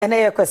Ene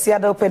ye kwasi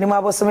ada openim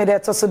abosome de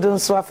to so dun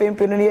so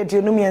afempenu ne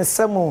aduonu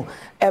miensamu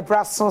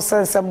ebraso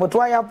sensem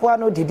bodo ayaboa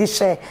no didi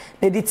hye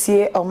ne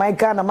ditie oh my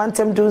god na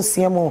mantem dun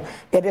siamu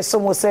ye de so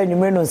mo sa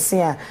anwumre no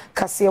sia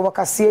kase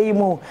wakase yi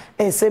mu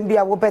ensem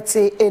bia wo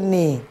bete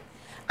eni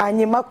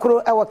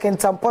anyimakro e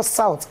wakentampo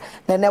south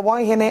na ne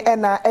won hene e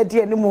na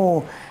ade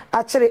animu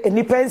akere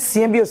enipa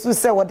nsia bi osu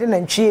se wode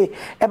nantwie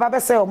e ba be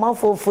se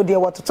omanfofo de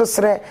wototo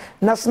sere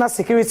national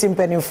security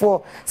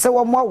mpanimfo se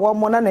wo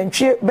mo na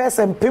nantwie be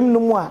se mpem no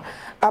mu a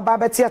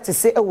ababeti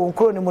atese ewo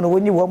nkro ne mu no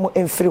woni wo mo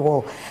emfiri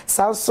ho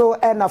sanso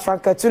e na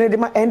frankatuni de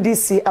ma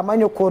NDC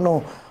amanyoko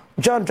no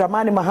John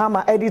Dramani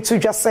Mahama edi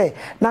tudwa se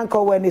na nka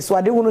wani so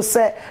ade hunu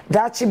se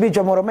dachi bi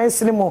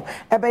jomoromansini mu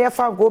ebe ye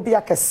fa go bi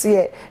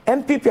akese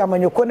MPP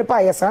amanyoko ne pa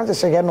ye san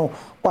hyehye no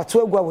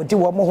wato agua wodi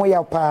wo mo ho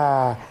ya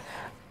pa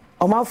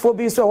omanfo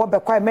bi so wo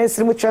Bekwai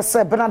Municipality mu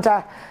twese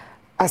benada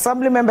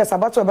assembly members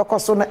abato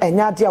bekoso no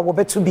enyade a wo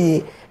betu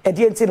bi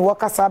edi enti ne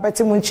wakasa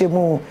abeti mu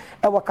nchemu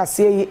e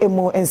wakase yi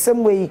emu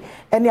ensemwe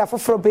ene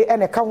afoforo be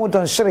ene ka ho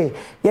donhire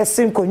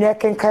yesin konwa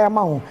kenkan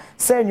ama ho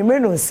se anwume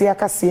no nsi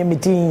akase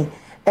medin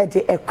e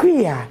de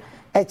akuya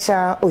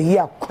echa oyi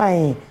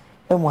akwan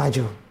emu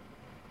ajo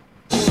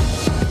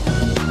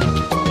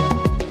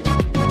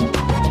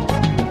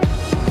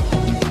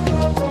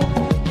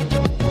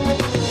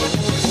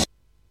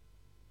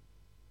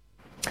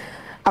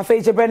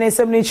afeje brene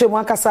sem ni chemu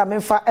akasa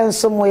memfa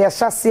ensomo ya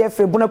hyase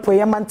afebuna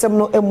poye mantem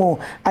no emu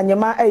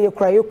anyema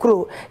eyekura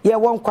yekuro ye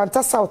won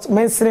kwanta south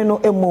mensini no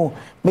emu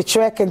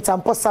mechwe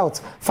kentampo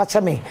south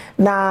fachame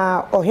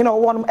na ohina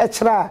wonum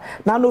echra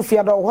na no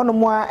fia do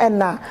honum a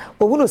ena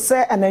ohunu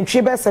se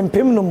anantwe be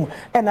sempemnum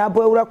ena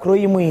abo awura kuro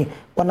yimu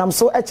wonam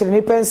so echre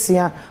ni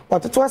pensia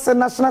watoto ase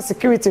national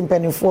security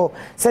mpanifo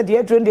se de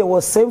adron de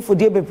was same for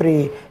de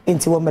bebre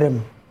enti womrem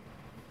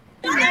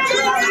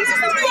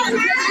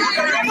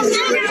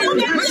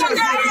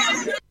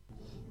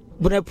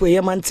Bunapo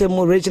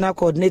Yamantemu Regional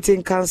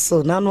Coordinating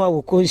Council nanu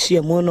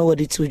awokonhia mu no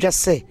wodi tudwa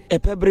se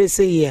epebre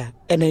se ya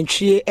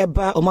enantwie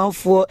eba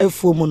omanfo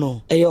afuomu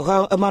no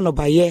eyoha ema no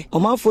baye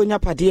omanfo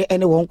nyapade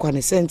ene won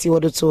kwane senti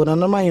wodoto na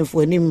no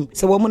mayemfo anim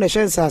se wo mu na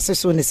hwensa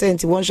aseso ne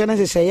senti won hwe na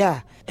hyehye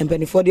ya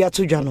empanifo de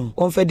atudwa no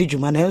wonfa di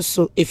dwuma na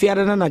enso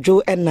efiada na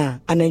najo ena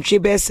anantwie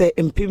be se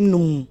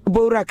empimnum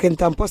bowura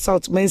kentampo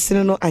south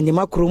mansini no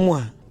anyema kromu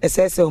a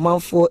esese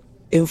omanfo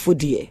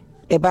emfudie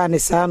eba ne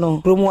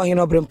sano romo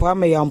ahino brempo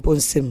ameya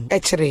mponsem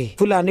echre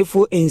fulani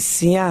fu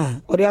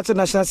ensia odi ato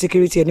national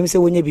security anim se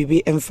wonye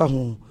bibi emfa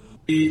ho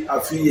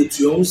afi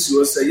etuon si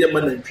o se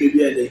yema na ntwe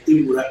bia na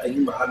ewura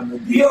anyima ha no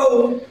bi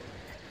yo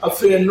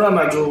afi no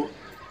anajo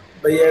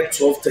be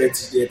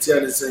 12:30 de tia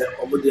ne se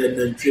omode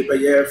na ntwe be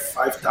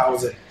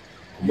 5000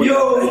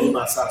 yo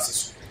anyima asase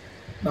so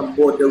na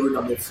mbo dawu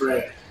na me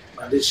friend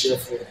ma de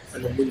chef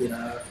and mo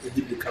nyina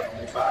edibi ka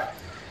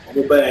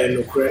mo ba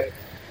no kre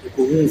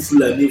ko hu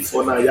fulani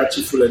fo na ya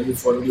chi fulani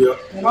fo ndio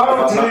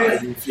ba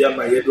infia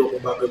ma yedo mo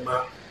ba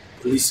ma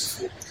police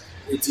fo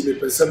eti me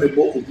pesa me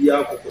bo obi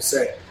akoko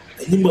se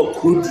anima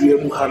kodue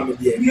mu ha no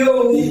de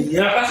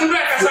ya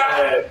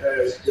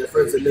the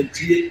friends and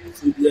three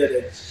fu dia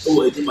de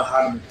o edi ma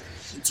ha no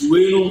eti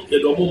we no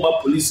yedo mo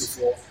ma police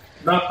fo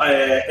na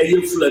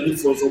eye fulani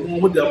fo so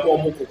mo de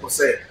akọ mo kokko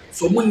se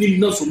so mo nim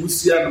na so mo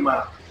sia no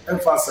ma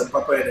emfa se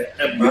papa ye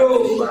de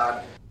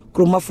ma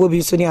kromafo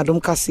bi so ni adom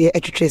kase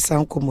etwetwe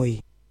san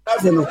komoyi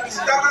no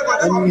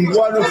and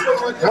one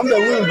I'm the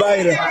win by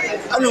it.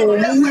 I know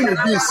when we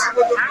this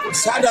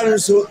Saturday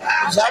so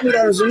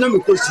na me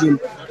question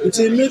it's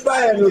me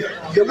by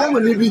the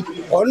woman be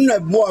on na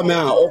boy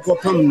man or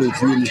permanent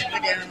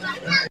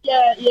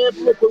yeah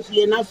because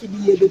na fi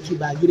be able to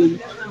bagire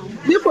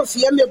because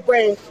you me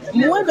boy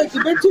mo be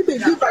to be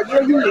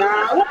bagire you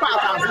na wo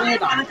pa fun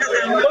da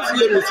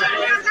because you me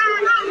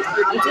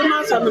until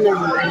na samina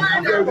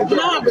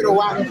na be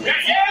one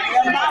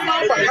mama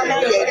ko kama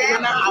ye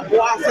na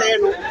aboa se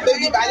no be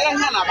bagire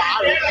na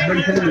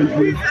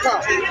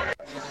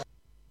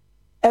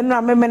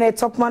Enra memene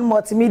Topman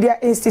Multimedia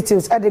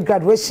Institute at the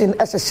graduation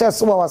as a share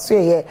so was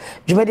here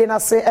Jumede na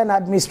say an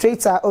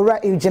administrator ora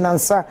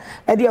Eugenansa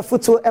e dia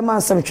photo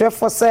emansem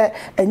twefo se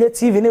enye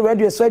TV ne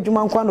radio so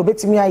adwuma nkwa no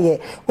betimi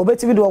aye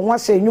obetimi de won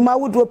ahye nwuma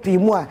wodo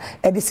pimu a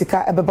e di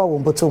sika ebeba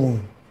won botomu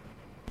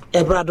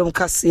Ebradom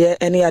Kase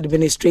any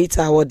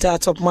administrator or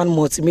Topman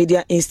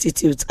Multimedia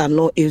Institute and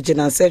no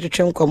Eugenal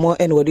Secretary Komo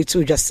and what it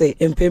just say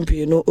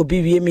Mpempi no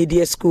Obiwie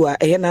Media School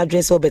a na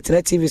adwin so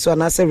betre TV so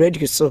na say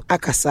radio so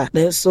akasa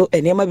na so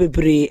enema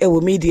bebre e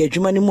wo media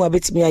adwuma ni mu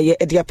abetimi aye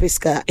e dia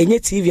peska enye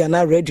TV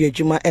na radio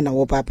adwuma e na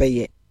wo papa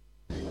ye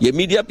ye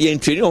media ye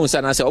training on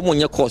sana say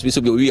omonye course bi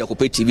so be wi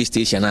akope TV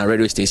station and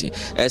radio station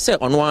say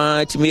ono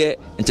a timi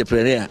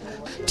entrepreneur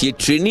tie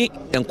training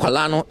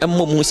enkwala no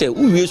emmo say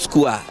uwie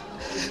school a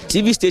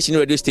TV station,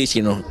 radio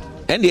station,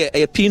 and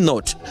a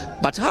peanut.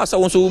 But how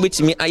someone so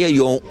with me,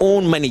 your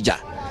own manager.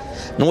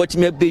 No, what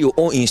may be your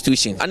own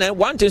institution. And then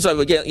one thing, so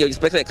I get you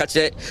expect to catch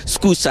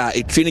schools are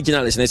a training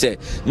journalist. And they say,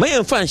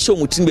 my fan show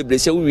mutin be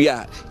say we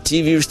are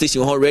TV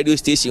station or radio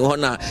station or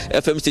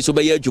FM station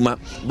by Juma.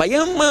 By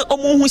young man,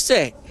 who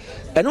say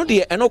ɛno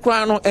deɛ ɛno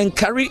koraa no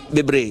ɛnkari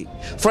bebree.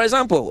 For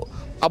example,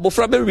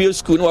 abofra be real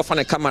school no wafa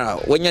na camera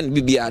wanya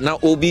bibia na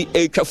obi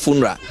etwa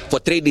funeral for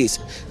 3 days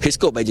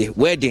fiscal budget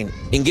wedding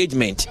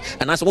engagement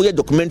and as we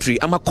documentary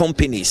ama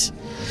companies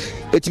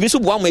etimi so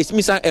boa ma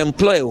etimi sa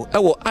employ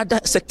ewo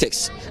other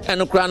sectors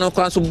and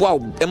kra so boa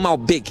e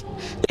big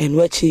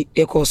enwachi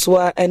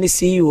ekosoa any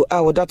CEO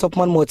our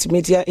Topman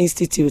Multimedia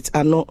Institute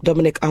ano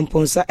Dominic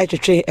Amponsa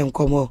etwetwe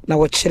enkomo na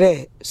wo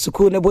kire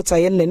school ne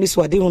botaye na ni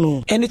so ade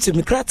hunu eni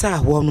tumi krata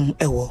wonum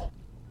ewo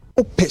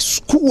ope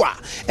school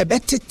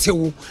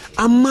ebetetew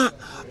ama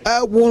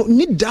wo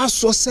ni da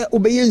so se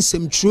obeye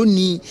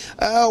nsemtroni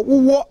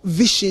wo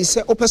vision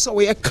se opesa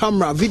we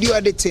camera video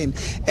editing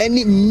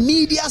any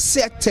media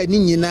sector ni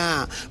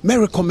nyina me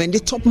recommend the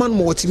Topman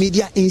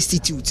Multimedia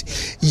Institute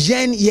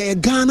yen ye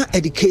Ghana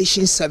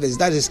Education Service,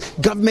 that is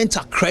government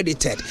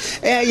accredited.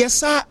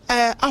 Yes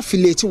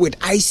affiliated with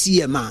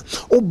ICM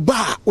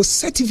oba o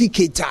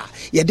certificate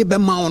ye de be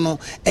ma no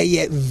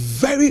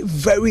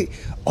very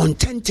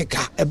authentic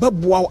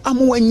ebeboa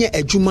amwanye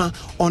adwuma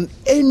on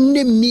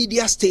any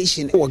media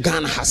station or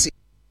Ghana has it.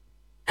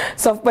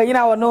 So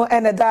panyina wono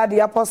ene da the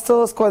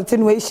Apostles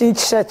Continuation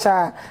Church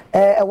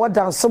what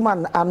down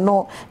someone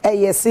ano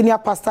senior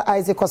pastor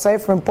Isaac Osai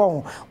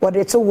Frimpong what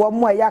they to wo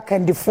mo ya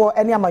kan before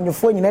any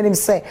amanyofo nyina nim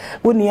say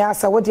woni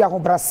asa wodi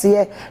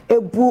ahobrase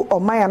ebu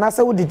oman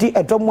anasa wodidi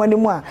edomo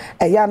animu a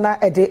eya na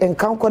ede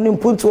enkanko ne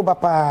mpuntu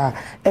bapa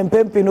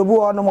empempe no bu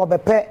ono mo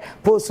bepe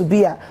post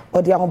bia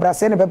odi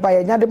ahobrase ne beba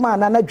ya nyade ma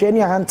na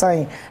dwani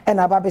ahantan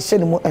ena aba be hye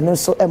ne mu eno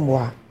so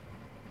emmoa.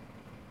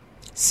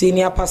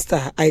 Senior pastor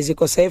Isaac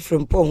Osai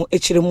Frimpong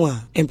echiremu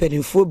a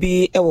empanimfo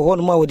bi ewo ho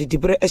no ma wodi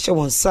dibre ehye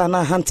won sa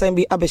na hantan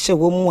bi abehye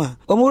wo mu a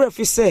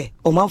omurafi se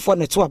omanfo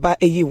ne to aba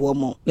eyi wo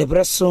mu ne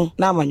breso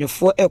na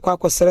amanyofo ekwa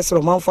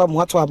akosresere omanfo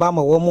amoato aba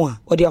ma wo mu a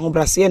odi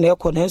ahobrase na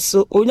ekọ na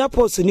nso onya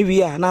post ni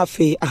wi a na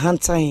afi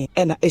ahantan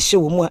na ehye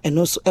wo mu a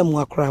eno so emu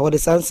akora wodi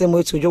sansem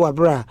etujo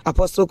wabra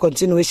Apostle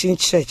Continuation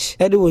Church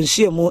ede won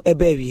hyiemu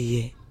eba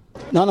wiye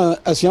na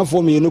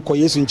asianfo mi no kọ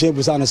Yesu nche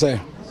busa no se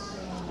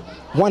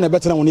one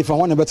better than Unifa,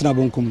 one better than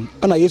Bunkum.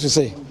 And I used to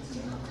say,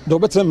 the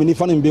better than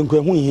Minifan and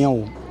Bunkum, who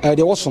here,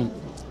 there was some.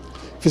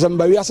 For some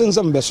barriers and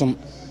some besom.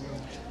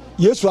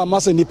 Yes, I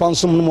must independent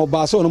some more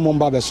bass or no more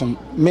babesum.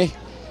 Me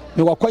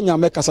were quite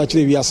make us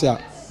actually, we are say,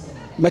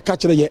 make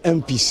actually your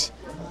MPs.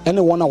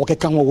 Anyone I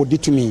can would do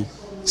to me,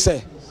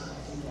 say,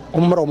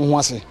 Omro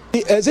Mwase.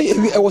 As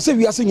I was saying,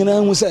 we are singing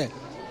and we say,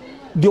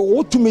 the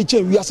old to me,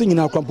 we are singing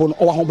our crampon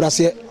or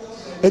Hombrasier.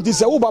 It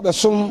is a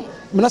babesum,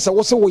 Manasa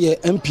was a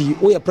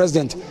MP, or a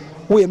president.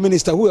 We a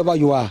minister, whoever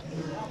you are.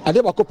 I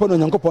never coupon on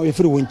Yankopon if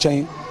you win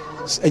chain.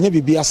 And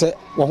you be as a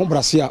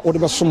Wahombrasia or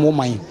the some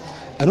woman.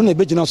 I don't know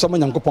now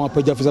someone Yankopon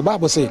page of the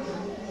Bible say,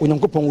 when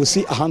Yankopon will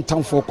see a hand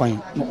town for coin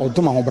or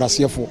Doma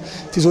Hombrasia for.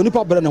 Tis only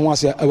Papa and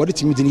once I wanted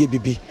to meet in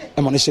BB,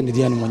 emanation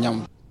the animal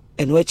yam.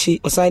 And wechi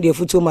oside of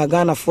futu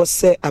magana for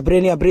se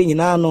abreni abreni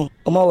nano,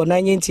 Oma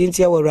 19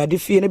 hour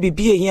radifi and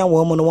be here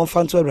woman on one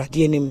fan to a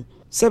radianim.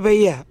 7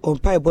 year on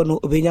Pai Bono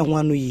Obenya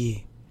 1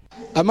 ye.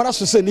 Amara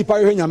so say nipa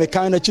hwe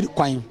nyamekan na chiri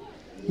kwan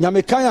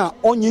nyamekan a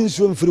onyin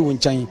nsuo mfiri wo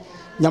nkyɛn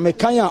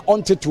nyamekan a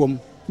onte tuom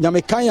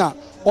nyamekan a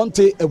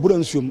onte ebura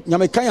nsuom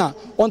nyamekan a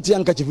onte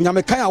ankachifu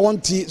nyamekan a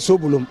onte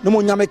sobulom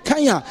nemo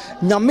nyamekan a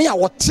nyame a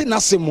wote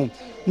nasemu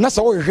na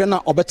sa wo hwehwe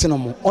na obetene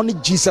mo oni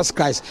Jesus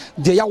Christ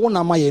de ya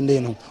wona ma ye ne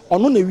no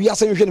ono na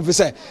wiase hwehwe ne fi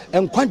sɛ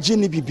enkwagye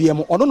ne bibia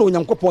mo ono na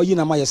onyankopɔn yi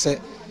na ma ye sɛ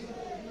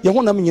ye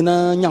honam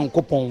nyina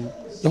nyankopɔn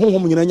ye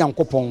honhom nyina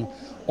nyankopɔn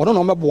ono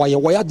no meboa ye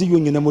wo ya de yo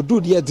nyina mo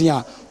du de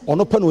dia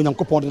ono pa na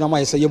onyankopɔn de na ma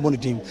ye sɛ ye mo no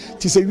dim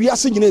ti sɛ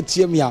wiase nyina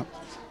etiem ya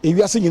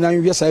wiase nyina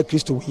wie sa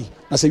Kristo wi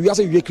na sɛ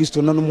wiase wie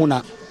Kristo no mu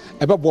na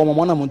ebeboa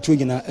mo na mo ntu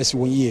nyina asi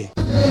won yie.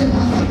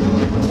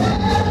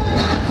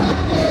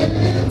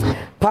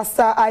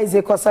 Pastor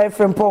Isaac Osai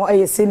Frimpong,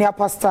 a senior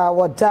pastor,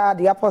 what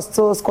the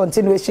Apostles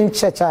Continuation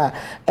Church, a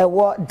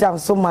what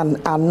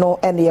Damsuman and no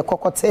any a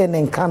cocotain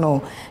and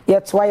cano.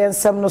 Yet why and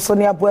some no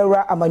Sonia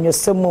Buera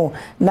Amanyosemo,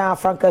 na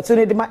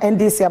Francatuni de ma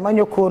NDC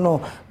Amanyo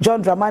Kono,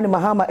 John Dramani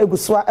Mahama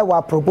Eguswa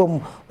Ewa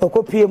Probum,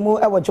 Okopiemu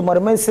Ewa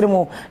Jomorman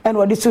Simo, and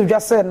what this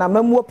just said,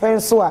 Namemo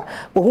Pensua,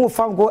 who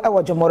fango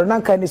Ewa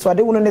Jomorananka and is what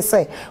they wouldn't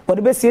say, what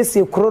the best is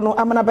Chrono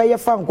Amanabaya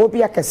Fango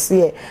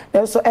Biakasie,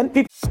 and so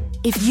NP.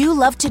 If you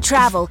love to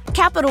travel,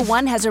 Capital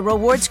One has a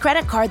rewards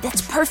credit card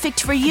that's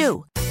perfect for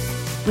you.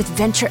 With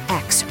Venture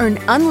X, earn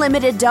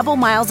unlimited double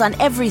miles on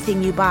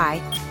everything you buy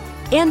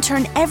and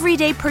turn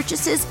everyday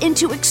purchases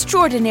into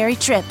extraordinary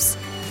trips.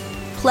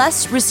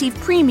 Plus, receive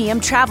premium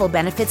travel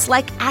benefits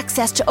like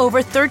access to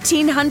over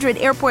 1,300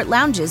 airport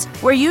lounges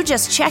where you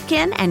just check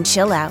in and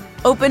chill out.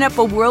 Open up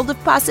a world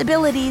of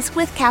possibilities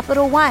with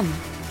Capital One.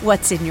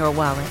 What's in your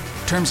wallet?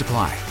 Terms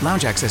apply.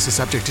 Lounge access is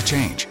subject to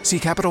change. See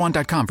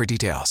CapitalOne.com for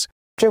details.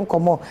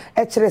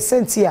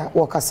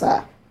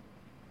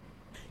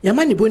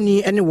 Yamani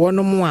boni ene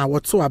wonom a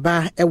woto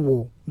aba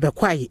ewo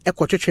bekwai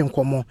ekotwetwe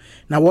nkomo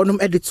na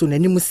wonom editu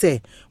nanimu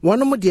se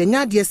wonom de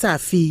nya de sa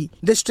afi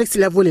district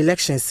level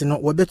elections no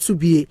wobetu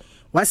bie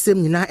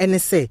wasem nyina ene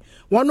se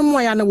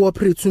wonom ya na wo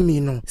pretumi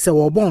no se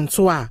wo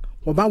bonto a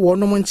wɔba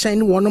wɔnom nkyɛn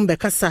ne wɔnom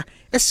bɛkasa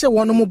ɛhyɛ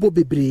wɔnom bɔ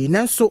bebree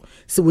nanso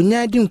sɛ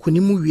wɔnya di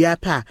nkonimu wia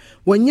pa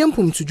wɔnyɛ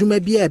mpomtodwuma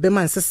bi a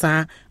ɛbɛma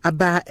nsesa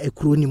aba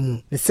akuro ne mu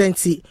ne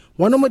sɛnti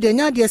wɔnom de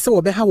nya de sɛ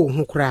wɔbɛha wɔn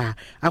ho koraa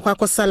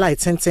akwakɔsa light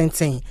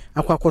tententen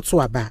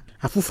akwakɔto aba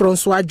afoforo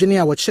nso adwene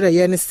a wɔkyerɛ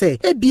yɛ ne sɛ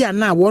ebia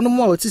na wɔnom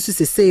a wɔte so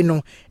sesei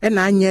no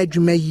ɛna anya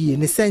adwuma yie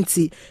ne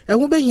sɛnti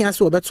ɛho behia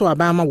sɛ wɔbɛto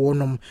aba ama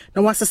wɔnom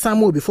na wasesa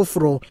ma obi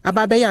foforo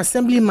aba bɛyɛ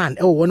assemblyman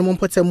ɛwɔ wɔnom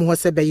mpɔtamu hɔ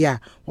sɛ bɛyɛ a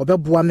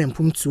wɔbɛboa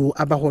mempomtuo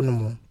aba hɔ no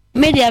mu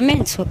media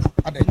mento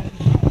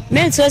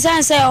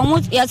san say omo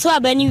yeto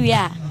abani wi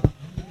a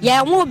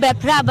ye mo be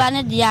praba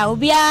ne dia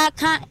obi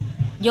aka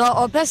yo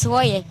opese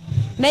woye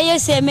meye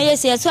se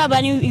yeto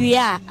abani wi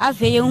a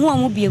afa ye hu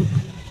omo biem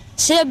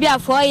se bia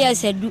 4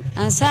 years adu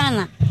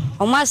ansana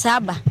omo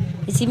asaba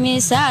iti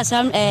mi sa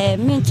asam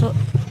mento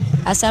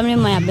asamre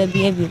ma ba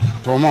bia bi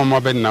to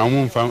mo be na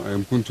omo mfa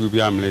mpuntu bi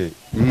amle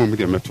mo mi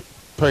de meto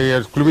to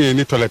ye klubi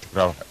ni toilet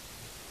prawa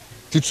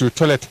titru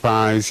toilet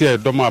pa isi e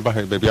do mo aba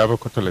ba bia ba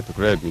ko toilet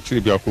bread mi chiri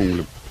bia ko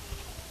ngulum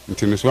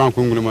ntini so an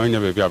ko ngulum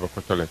anya ba bia ba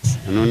ko toilet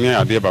no ne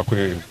ade ba ko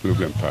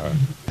problem pa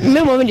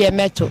me mo mi de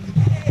meto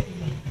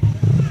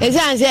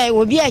ezan se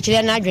obi a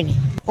kire na adwene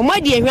o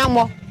ma de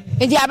ehwammo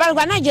enti aba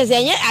ko na jeze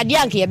enye ade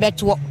anke ye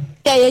beto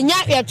ye nya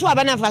ye to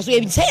aba na fa so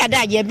e se ya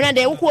da je brand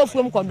e wo ko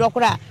afuom ko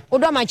dokora wo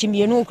do ma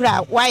chimienu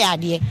kra wa ya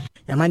ade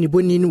Yamani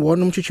boni ni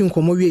wɔnom twetwe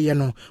nkɔmɔ wie ye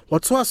no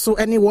wɔto aso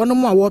ɛne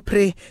wɔnom a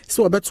wɔpre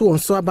sɛ wɔbɛto wɔn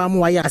so aba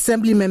mu ayɛ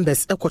assembly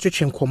members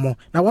ɛkɔtwetwe nkɔmɔ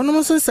na wɔnom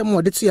nso nsɛm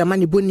wɔde to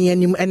Yamani boni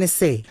anim ɛne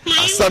sɛ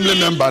assembly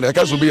member de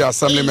ka so bi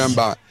assembly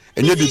member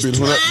enye di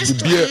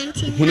bi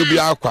hunu bi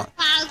akwa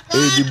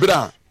di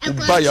bra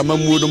ba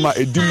Yamamu no ma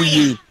edimu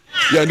ye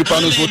ya nipa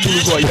no so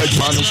tulu ko ya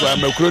adwuma no so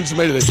amakuro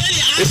ntime de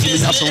esimi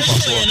nya so mfa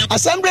so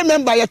assembly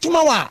member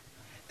yɛtuma wa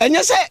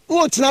enye sɛ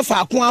wo tena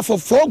fa ko afọ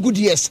 4 good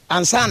years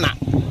ansana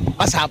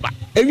asaba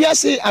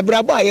ewiase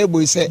abrabo a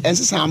yebo se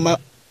ensesa ama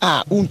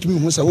a untumi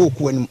hu se wo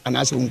ku anim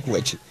anase unku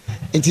achi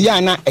enti ya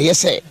na eye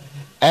se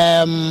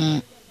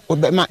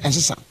obema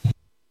ensesa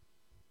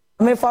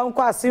me fa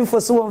nko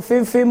asimfo so won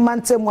finfin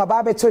mantem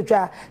aba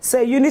betodwa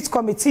say unit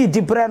committee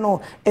di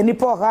breno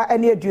enipo ha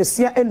ene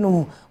aduosia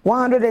enum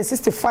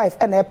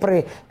 165 ene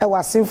epre e wa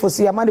asimfo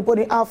so Yamani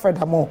boni Alfred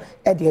amo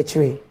e de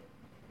akire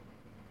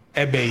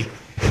ebei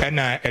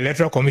na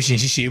electoral commission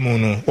shishi mu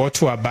no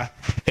woto aba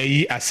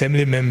eyi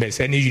assembly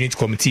members any unit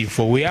committee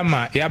for we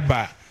ama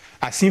yaba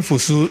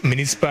asinfosu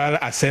municipal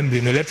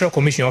assembly no electoral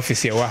commission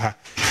office ya ha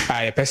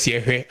a yepese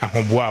ehwe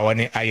ahoboa a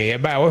woni ayeye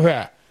ba wo hwe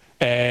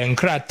a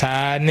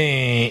nkrata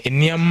ne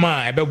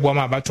eniama ebeboa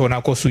ma abato na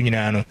akoso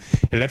nyina no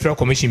electoral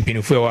commission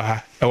pinifu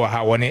ya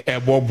ha woni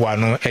eboboa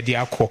no edi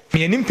akọ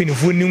menim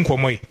pinifu ni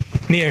nkomoy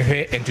ne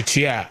yehwe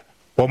entutua a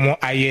womo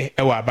aye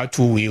ewa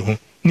abato we hu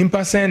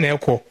nimpa sen na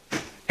ekọ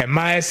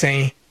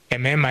emaesen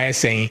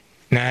ememaesen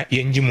na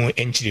yenjimu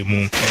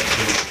enchiremu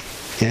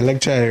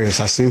electoral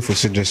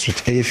asinfosu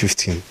district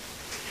A15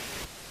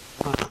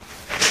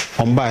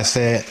 omba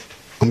se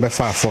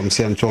ombefa form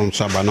se nto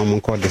so aba no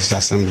monko this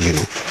assembly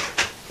no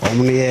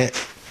omne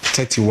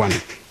 31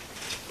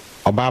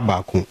 oba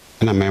baako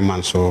na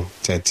memman so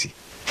 30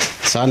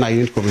 sana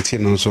unit committee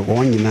no so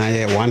on nyina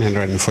ye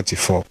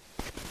 144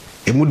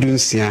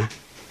 emudunsia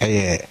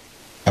eye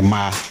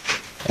ema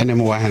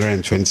enemu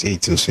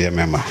 128 nso ye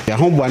mema ya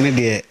hoboane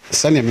de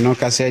sane me no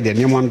ka se de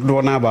nyemo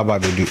do na baba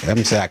bedu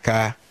say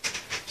aka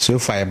so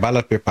far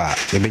ballot paper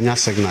e benya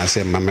signal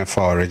say mama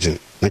for origin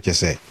na ke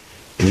say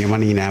nyemo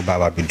ni na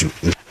baba bedu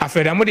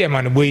afeda mo de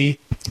ma no boyi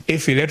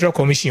if electoral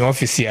commission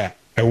officer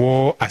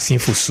ewo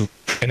asinfosu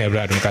ena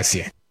brado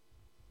kase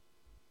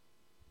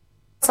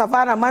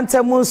Savana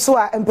mantemu so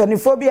a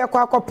mpanifobia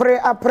kwa akopre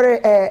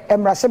apre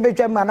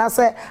emrahye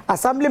manase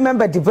assembly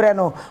member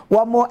dibreno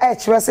wo mo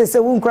kyerese se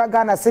wunkura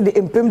Ghana se de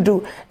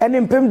impemdu ene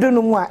impemdu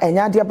no mu a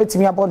enya de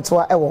abetimi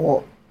abontoa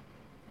ewo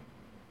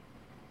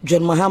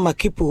John Mahama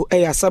Kipu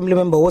assembly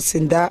member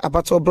wosinda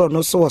abato bro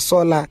no so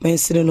sola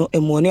mensini no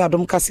emoni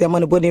adom kase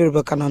amane boni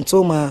Rebecca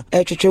Nantoma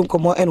twetwe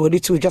nkomo ene wodi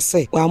tu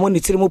jase wa mo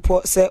nitirimu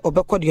po se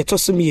obekode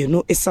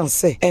yetosumienu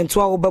esanse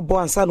ento a wo bebo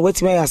ansa no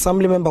watimi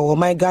assembly member wo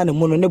man Ghana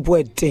mu no ne bo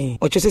eden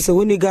o twese se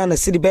woni Ghana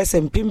se di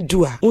bese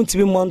mpimdu a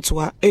untimi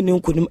montoa eni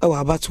nkunim ewa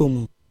abato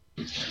mu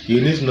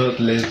you need not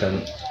less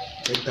than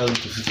 10,000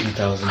 to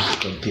 15,000 to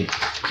campaign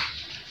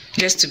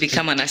just to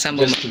become an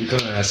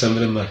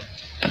assemblyman.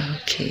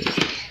 Okay.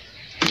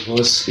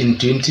 Because in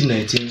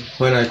 2019,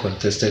 when I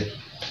contested,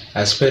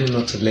 I spent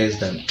not less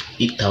than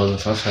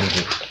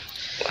 8,500.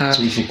 Wow.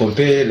 So if you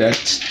compare that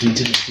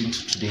 2019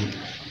 to today,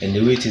 and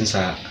the way things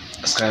are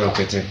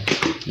skyrocketing,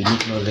 you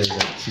need no less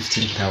than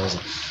 15,000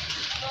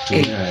 to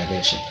win an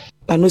election.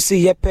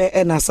 Anusi yepe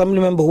en assembly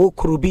member wo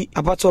Kurubi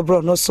abato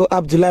bro no so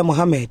Abdullah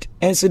Mohammed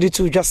enso di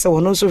tu dwase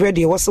wono so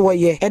hwede wo se wo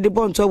ye e de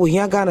bonto wo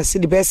hia Ghana se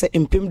di bese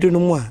impemdu no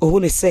mu a ohu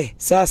ne se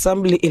sa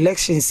assembly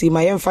elections si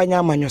ma yemfanya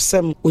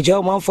amanyosem ugya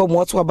wo manfo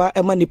mo to aba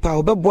ema nipa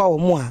obeboa wo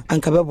mu a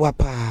anka beboa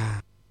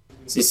pa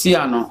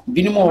sisia no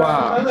binimo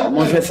wa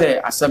mo hwese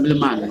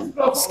assemblyman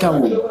no ska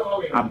wo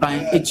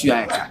aban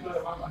etua eka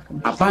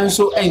aban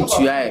so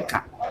entua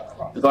eka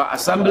because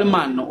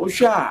assemblyman no wo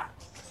hwa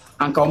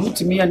anka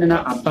omutimi ya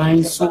na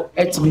aban so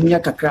etimi nya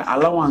kakra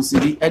allowance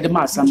bi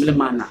edema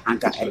assemblyman na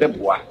anka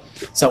ebeboa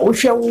sa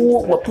wohwe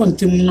wo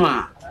pontem no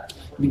a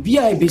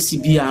bibia ebesi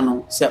bia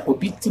no sa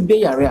obi tibe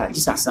yare a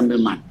dis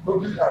assemblyman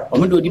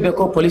omedo odi be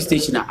call police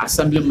station a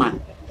assemblyman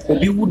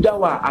obi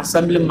wudawa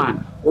assemblyman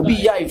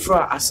obi ya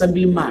ifra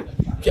assemblyman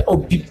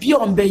obi bia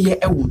ombe ye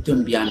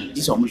ewutam bia no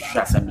dis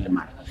omuhwe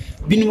assemblyman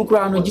binim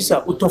kura no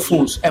gisa auto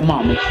phones e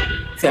ma mo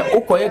se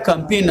okoye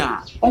campaign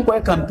a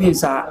onkoye campaign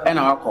sa e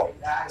na wako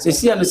se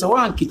sia no se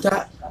wan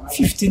kita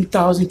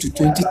 15,000 to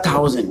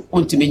 20,000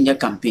 ontime nya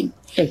campaign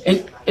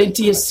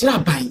enti yesra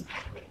ban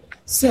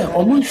se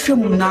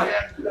omonhwem na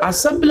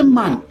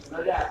assemblyman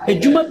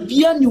adwuma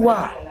bia ni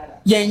wa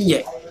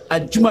yenye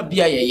adwuma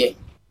bia yeye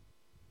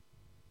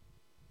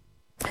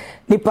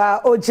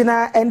nipa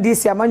ojina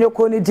NDC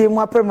amanyoko ni di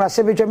mu aprem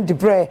rahebedwam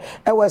dibre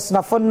e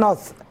westnafo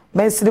north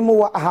Mensrimu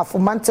wa ahafu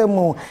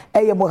mantemu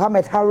eye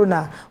Mohammed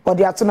Haruna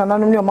odi atuna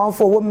nanom ne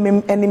omanfo wo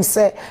mem anim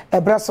se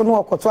ebraso no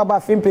okoto aba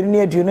afempeni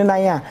ne aduonu nan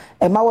a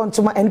e ma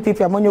wontuma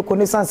NPP amanyoko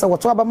ne sanse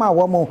woto aba ma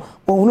wo mo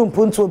ohunu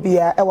mpuntu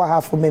obia e wa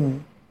ahafu mem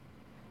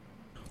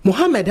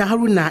Mohammed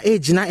Haruna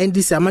ejina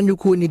NDC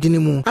amanyuku ni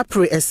dinimu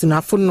apre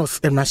esinafo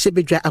north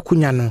emrahebedwa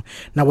akunya no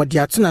na wodi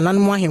atuna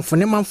nanom ahemfo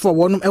ne manfo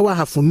wonum ewa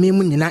hafu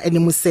memu nyina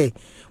animu se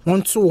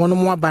wonto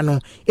wonum aba no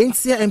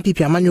entia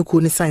MPP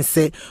amanyuku ni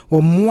sanse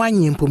wo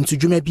moanye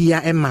mpomtudwuma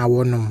bia ema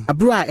wonum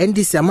abro a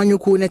NDC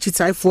amanyuku na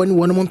chitaifo ni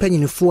wonum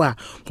mpanyinifo a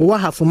wo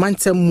hafu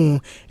mantamu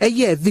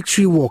eye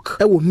victory walk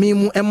ewo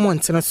memu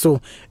emontene so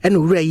ena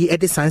owura yi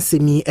ede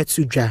sansemi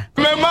etudwa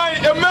memai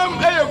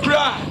emem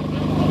eyekura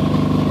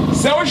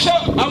se wo hye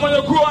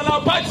amanyuku na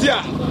party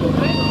a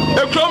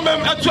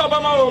ekromem etu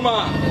abama wo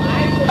ma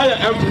eye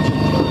MPP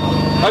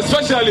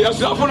especially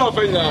as you know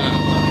fanya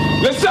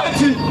le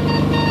sati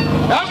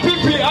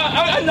MPP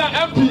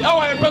MP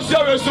our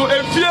person so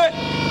efie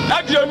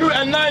adionu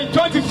and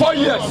 24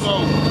 years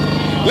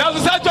now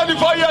say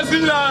 24 years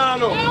in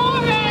no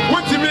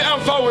with me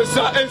and for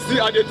sa NC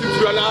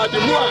identity na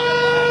adimu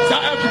sa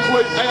MPP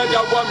aya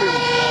jagwa me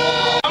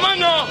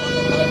amano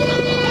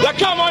ya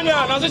come on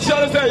ya na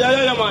say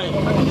ya man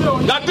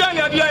na den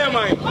ya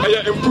man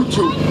aya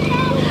emputu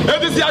e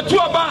dis ya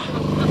tuaba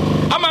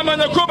ama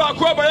manyako ba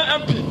ko ba ya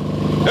MP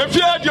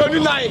efie adionu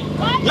 9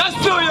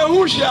 last year ya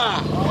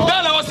husha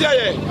dala wasi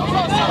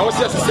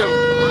system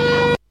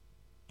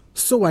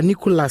so wa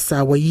Nicholas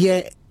a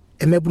waye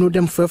emebunu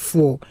dem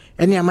frefo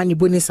ene amani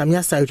boni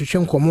samia sa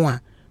twetwe nkomo a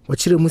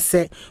wachire mu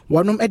se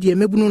wonom ede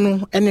emebunu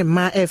no ene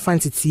ma e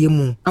fantitie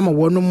mu ama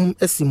wonom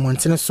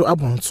asimontene so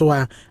abonto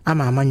a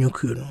ama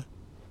amanyoku no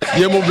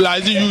ye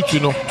mobilize youth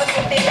no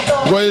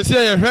go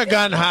se ye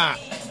hwegan ha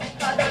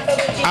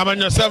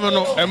amanyosem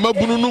no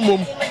emebunu no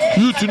mom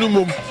youth no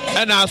mom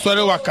ena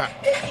asore waka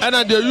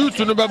ena de youth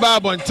no baba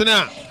abontene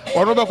a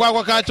ono be kwa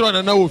akwa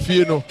kire na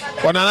ofie no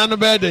onana no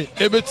be de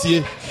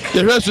ebetie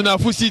ye hwesu na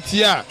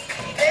fusiti a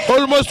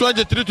almost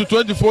 23 to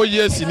 24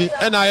 years ni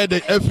and I had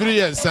every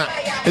year san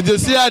and they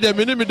see the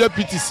minimum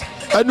deputies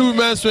and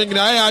women swing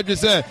na I had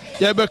say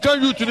ya be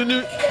kan you to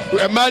ni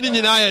man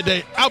ni na ya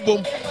dey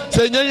abom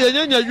say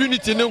nya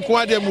unity ni nko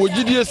ade mo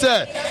gidie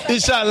say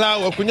inshallah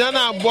wakunya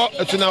na abo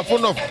etunafo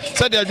no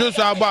say the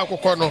adwonso abo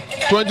akokọ no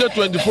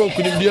 2024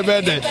 kunim die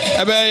be dey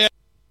e be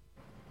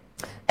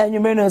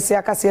enyumeno si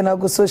akase na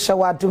go social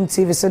wadum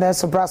TV so na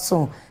so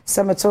braso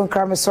semeton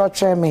krame so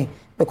treme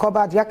be ko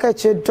ba dia ka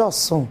che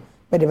doso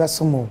me de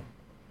besomo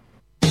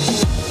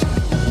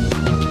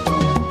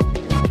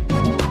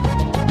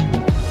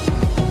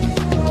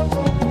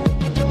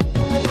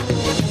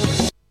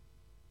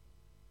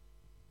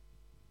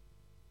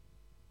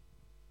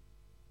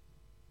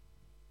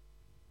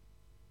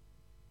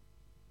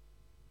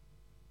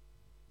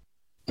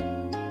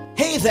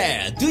Hey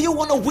there, do you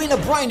want to win a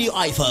brand new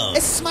iPhone,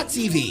 a smart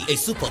TV, a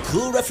super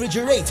cool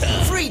refrigerator,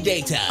 free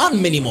data,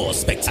 and many more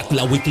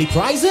spectacular weekly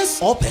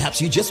prizes? Or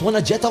perhaps you just want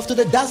to jet off to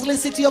the dazzling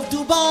city of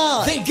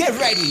Dubai? Then get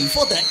ready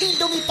for the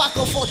Indomie Pack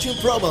of Fortune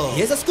promo.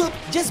 Here's a scoop.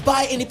 Just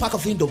buy any pack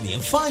of Indomie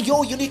and find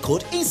your unique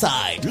code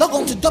inside. Log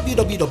on to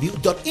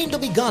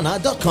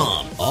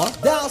www.indomighana.com or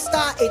dial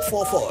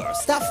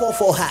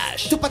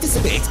 *844*44# to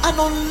participate and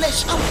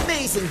unleash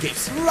amazing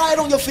gifts right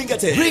on your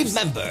fingertips.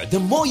 Remember, the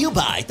more you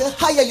buy, the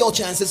higher your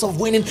chances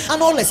of winning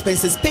an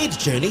all-expenses paid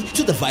journey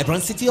to the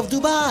vibrant city of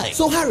Dubai.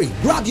 So hurry,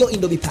 grab your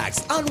Indomie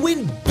packs and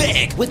win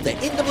big with the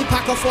Indomie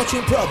Pack of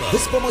Fortune promo.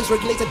 This promo is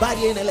regulated by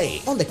the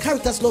NLA on the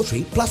Caritas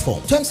Lottery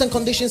platform. Terms and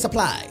conditions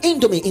apply.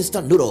 Indomie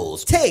instant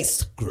noodles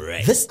taste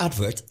great. This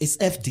advert is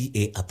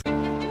FDA approved.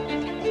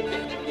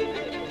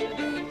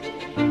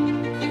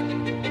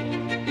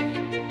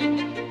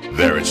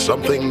 There is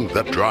something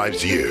that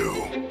drives you.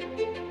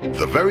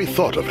 The very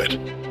thought of it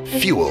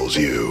fuels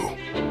you.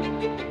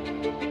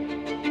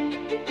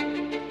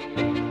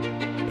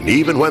 And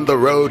even when the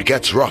road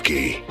gets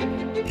rocky,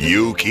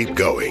 you keep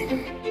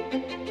going.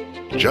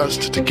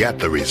 Just to get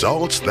the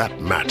results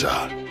that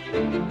matter.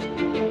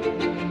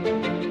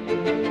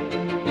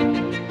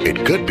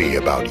 It could be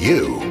about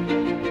you.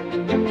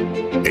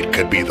 It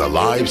could be the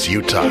lives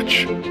you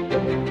touch.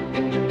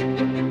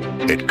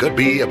 It could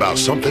be about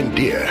something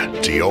dear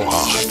to your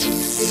heart.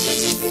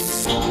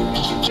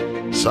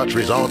 Such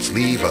results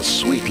leave a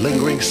sweet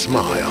lingering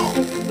smile,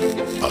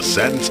 a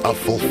sense of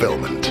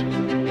fulfillment.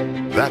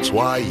 That's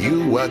why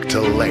you work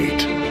till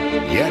late,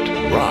 yet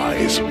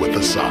rise with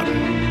the sun.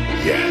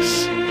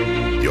 Yes,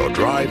 your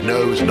drive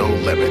knows no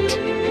limit.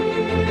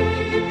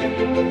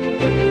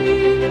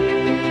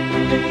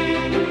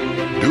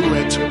 Do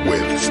it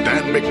with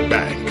Stanbic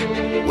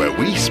Bank, where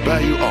we spur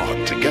you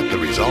on to get the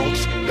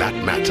results that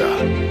matter.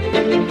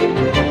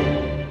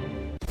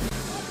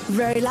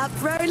 Roll up,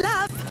 roll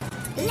up.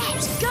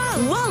 Let's go!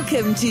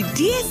 Welcome to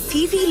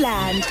DSTV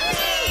Land,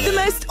 the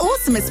most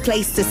awesomest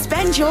place to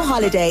spend your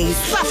holidays.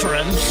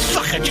 Suffering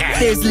succotash.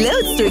 There's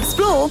loads to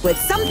explore with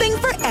something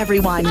for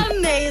everyone.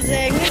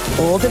 Amazing.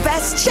 All the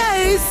best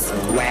shows.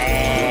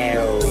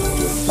 Wow.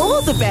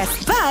 All the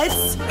best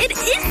buds. It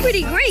is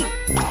pretty great.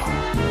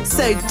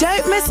 So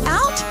don't miss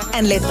out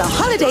and let the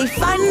holiday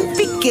fun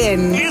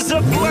begin. It's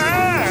a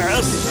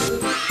blast.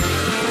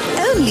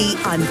 Only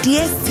on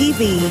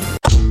DSTV.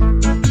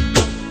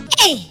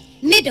 Hey,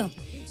 middle.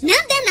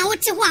 Nanda na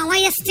wote ho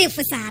awaya stiff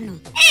sano.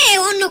 Eh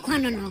onno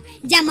kwano no.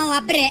 Jama wa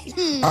bre.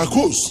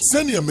 Akos,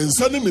 senior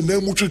mensane me na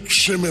mu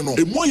twetwe no.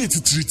 Emo ye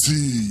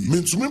titiriti.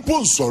 Mentumi mpo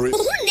nsori. Ho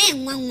na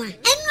enwanwa.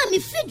 Enwa me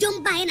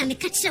freedom buy na me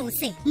ka kire wo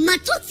se.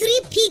 Mato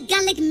 3P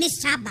garlic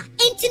mixture ba.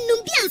 Enti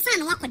numbi ansa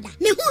na wakoda.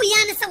 Me hu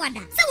ya ne se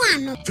wada. Se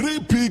wano.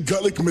 3P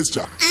garlic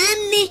mixture.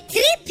 Ane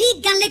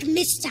 3P garlic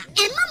mixture.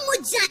 Ema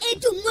moja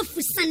edu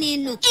mwafusane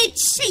no.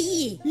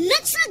 Eche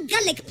natural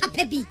garlic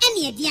papa bi.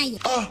 Ene edi aye.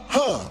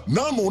 Aha.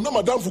 Na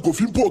madam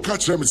Fukofimpo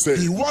catch me say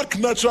he work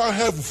natural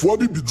health for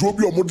bi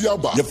drobi omodi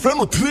aba. Your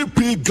friend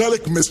 3P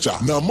garlic mixture.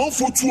 Na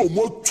manfo tu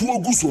omo tu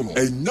oguso no.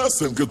 Enya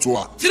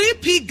semketoa.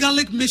 3P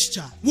garlic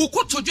mixture. Wo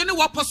ko tojo ne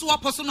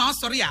waposo na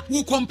asori a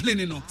wo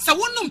complain no. Sa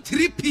wonum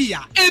 3P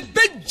a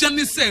ebe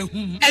jane say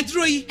hum.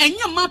 Edro yi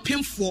enya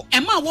mapemfo.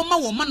 Ema wo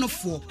ma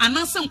nofo.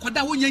 Anansa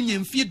nkwada wo nyanya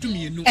mfie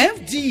dumienu.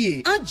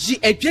 FDA agi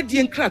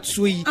edwedie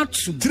nkratso yi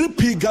atum.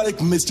 3P garlic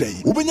mixture.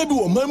 Ubenya bi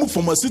wo mamu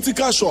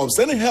pharmaceutical shops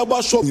and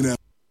herbal shops.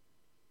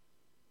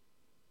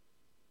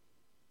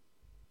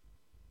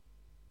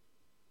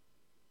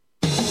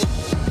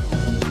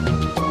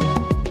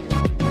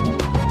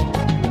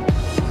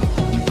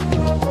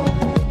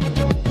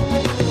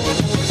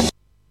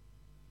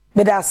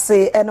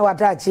 Medase eno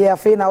adaje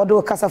afi na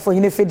odo kasa fo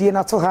hine fedie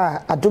na to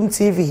ha Adom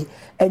TV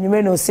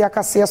enwume no si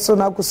akase so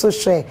na guso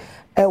hwe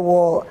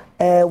ewo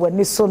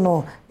wani so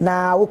no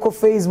na woko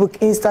Facebook,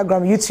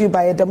 Instagram, YouTube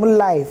ayedem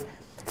live.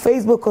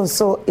 Facebook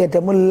nso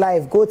yedem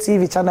live, Go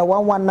TV channel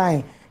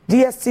 119,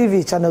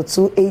 DSTV channel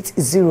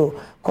 280.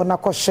 Kona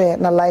ko share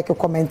na like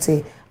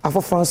comment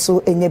afofron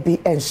so enye bi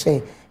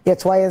enhye.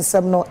 Yetwa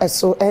yensem no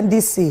eso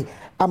NDC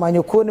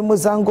Amanyoko ni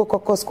Muzango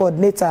Caucus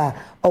Coordinator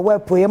owe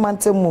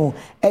Poyemantemu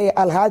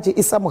Alhaji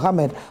Isa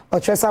Muhammad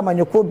ochesa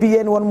Amanyoko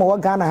biye ni won mo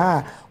Ghana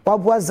ha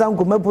wabua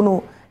zango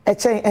mabunu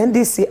echen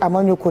NDC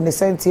Amanyoko ni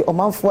senti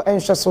omanfo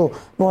enhwe so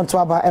no onto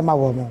aba ema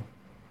wo mo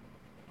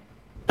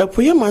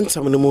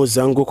Poyemantemu ni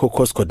Muzango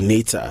Caucus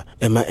Coordinator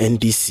ema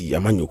NDC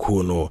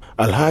Amanyoko no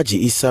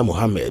Alhaji Isa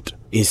Muhammad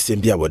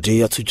insembia wode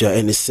ya tuja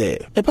ense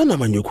eba na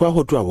Amanyoko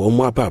ahodo a wo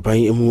mo ababan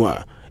emu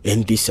a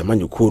NDC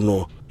Amanyoko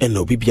no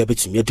eno bibia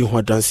betumi adi ho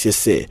adanse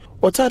se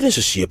otade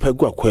hwehwe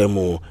pegu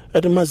akwemu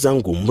edema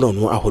zango mmro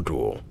no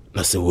ahodo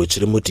na se wo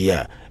kire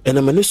mudia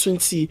ena maneso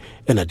nti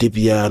ena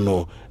debia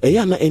no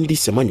eya na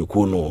NDC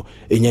Amanyoko no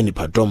enya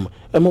nipadom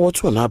ema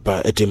woto na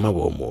aba edema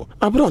wo mo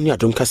abro ne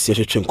adom kase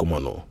hwehwe nkomo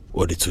no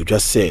wode tudwa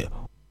se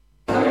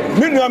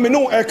menu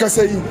amenu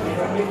ekasa yi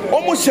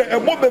omo hye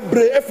ebo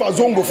bebre efa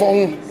zongo fo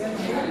ho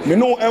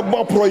menu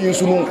ebo pro yi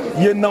nso no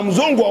ye nam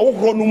zongo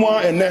awokro no mu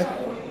a ene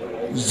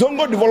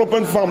Zongo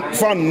Development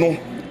Fund no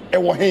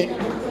ewo he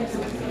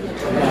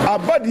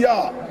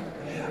abadia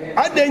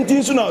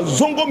adentin so na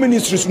Zongo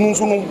Ministries no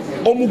so no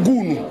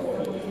omugu no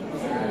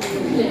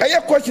eye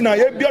question na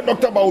ye bia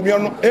Dr. Baumia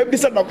no e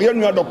bisa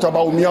Dr.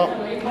 Baumia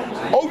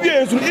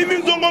owie so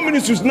even Zongo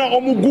Ministries na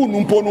omugu no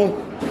mpo no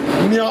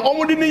nia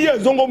omudi ni ye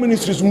Zongo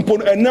Ministries mpo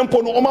no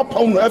enempo no oma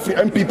pound no every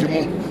MPP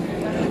mo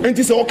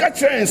enti se o ka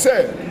kire se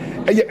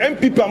eye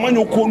MPP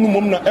Amanyoko no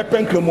mom na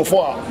epenkremofo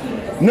a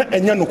na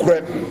enya no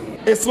kure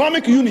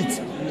Islamic unit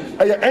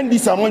aya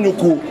NDC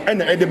Amanyoko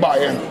ena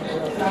edebaye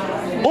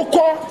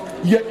oko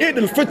ye Eid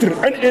al-Fitr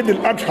and Eid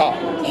al-Adha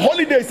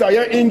holidays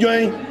aya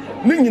enjoying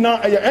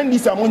ninyina aya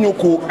NDC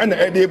Amanyoko ena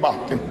edeba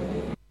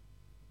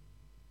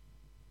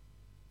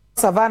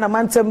Savannah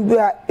mantem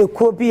bia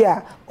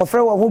ekobia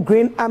ofre wo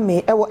Green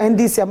Army ewo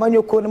NDC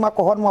Amanyoko ni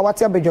makoho no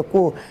wate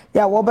abedwako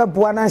ya wo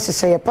beboa na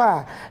nhyehyeye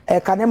pa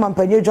kanema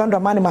mpanyi John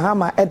Dramani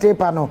Mahama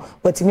edepa no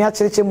watimi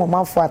akyereke mo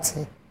manfo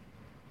ate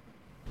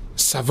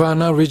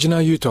Savannah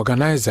Regional Youth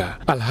Organizer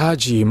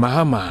Alhaji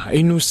Mahama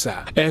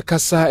Inusa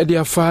Ekasa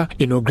Ediafa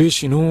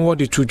inauguration who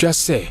the to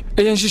just say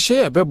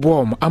Eyanshishe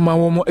Ebebom ama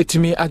womo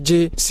etimi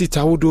aje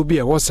sita wodo bi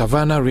e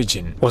Savannah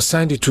region was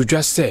signed to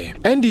just say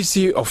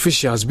NDC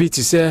officials be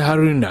to say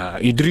Haruna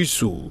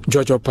Idrisu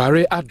Jojo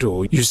Pare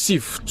Ado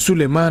Yusuf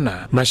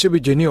Sulemana Mashebi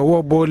Jeni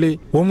owo bole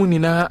womu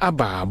nina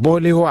aba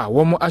bole ho a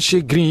womo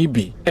ashe green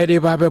bi ede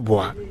ba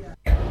beboa.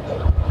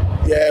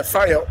 Yeah,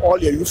 fire all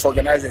your youth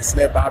organizers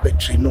never have a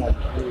trino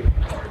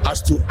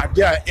as to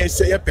adhere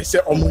a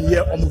percent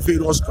on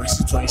various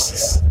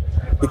constituencies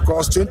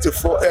because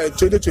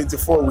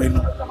 2024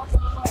 when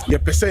your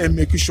percent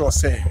making sure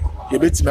say you bet